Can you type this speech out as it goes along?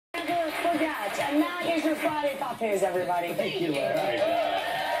And that is your Friday Pop News, everybody. Thank you, Larry. All right,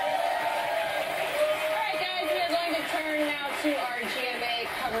 guys, we are going to turn now to our GMA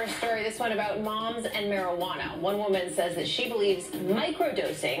cover story. This one about moms and marijuana. One woman says that she believes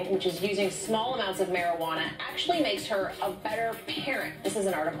microdosing, which is using small amounts of marijuana, actually makes her a better parent. This is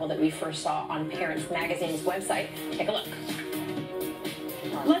an article that we first saw on Parents Magazine's website. Take a look.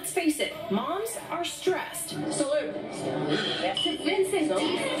 Let's face it, moms are stressed. Salute.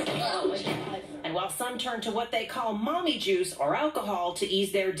 And while some turn to what they call mommy juice or alcohol to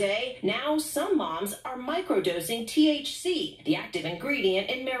ease their day, now some moms are microdosing THC, the active ingredient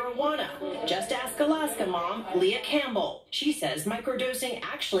in marijuana. Just ask Alaska mom, Leah Campbell. She says microdosing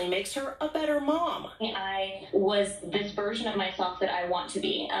actually makes her a better mom. I was this version of myself that I want to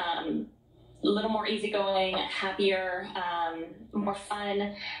be. A little more easygoing, happier, more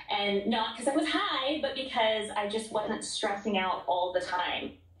fun, and not because I was high, but because I just wasn't stressing out all the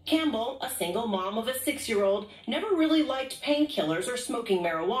time. Campbell, a single mom of a 6-year-old, never really liked painkillers or smoking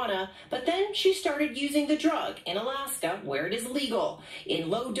marijuana, but then she started using the drug in Alaska, where it is legal, in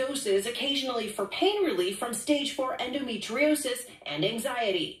low doses, occasionally for pain relief from stage 4 endometriosis and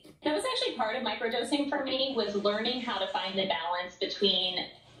anxiety. That was actually part of microdosing for me, was learning how to find the balance between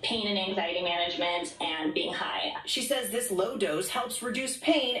pain and anxiety management and being high. She says this low dose helps reduce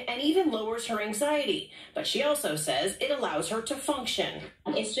pain and even lowers her anxiety, but she also says it allows her to function.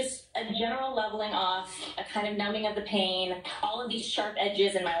 It's just a general leveling off, a kind of numbing of the pain, all of these sharp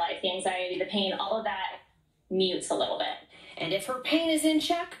edges in my life, the anxiety, the pain, all of that mutes a little bit. And if her pain is in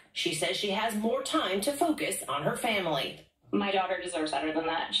check, she says she has more time to focus on her family. My daughter deserves better than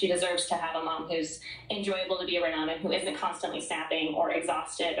that. She deserves to have a mom who's enjoyable to be around and who isn't constantly snapping or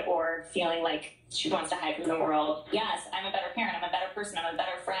exhausted or feeling like she wants to hide from the world. Yes, I'm a better parent, I'm a better person, I'm a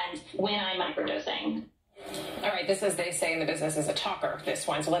better friend when I'm microdosing. All right, this, as they say in the business, is a talker, this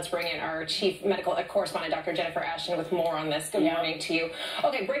one. So let's bring in our chief medical correspondent, Dr. Jennifer Ashton, with more on this. Good morning to you.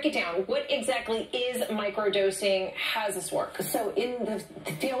 Okay, break it down. What exactly is microdosing? How does this work? So in the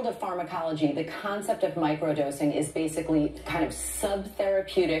field of pharmacology, the concept of microdosing is basically kind of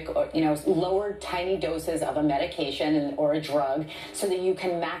sub-therapeutic, or, lower tiny doses of a medication or a drug so that you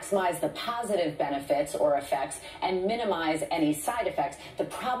can maximize the positive benefits or effects and minimize any side effects. The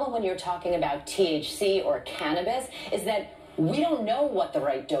problem when you're talking about THC or cannabis is that we don't know what the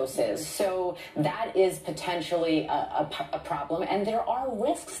right dose is, so that is potentially a problem, and there are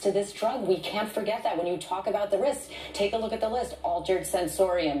risks to this drug. We can't forget that when you talk about the risks. Take a look at the list: altered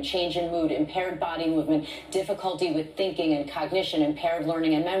sensorium, change in mood, impaired body movement, difficulty with thinking and cognition, impaired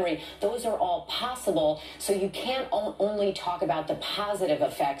learning and memory. Those are all possible, so you can't only talk about the positive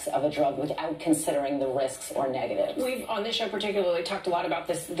effects of a drug without considering the risks or negatives. We've, on this show particularly, talked a lot about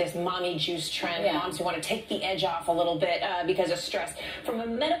this mommy juice trend, moms who want to take the edge off a little bit because of stress. From a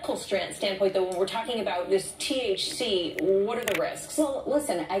medical standpoint, though, when we're talking about this THC, what are the risks? Well,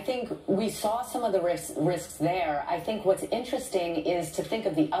 listen, I think we saw some of the risks there. I think what's interesting is to think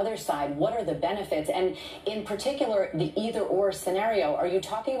of the other side. What are the benefits? And in particular, the either-or scenario. Are you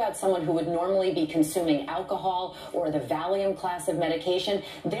talking about someone who would normally be consuming alcohol or the Valium class of medication?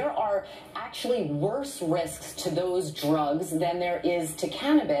 There are actually worse risks to those drugs than there is to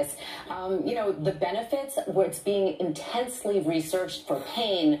cannabis. The benefits, where it's being intensely researched for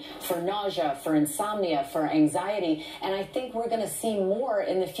pain, for nausea, for insomnia, for anxiety, and I think we're going to see more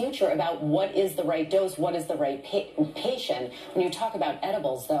in the future about what is the right dose, what is the right patient. When you talk about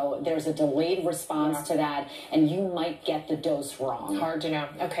edibles, though, there's a delayed response to that, and you might get the dose wrong. Hard to know.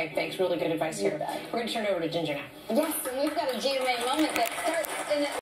 Okay, thanks. Really good advice here. We're going to turn it over to Ginger now. Yes, and we've got a GMA moment that starts in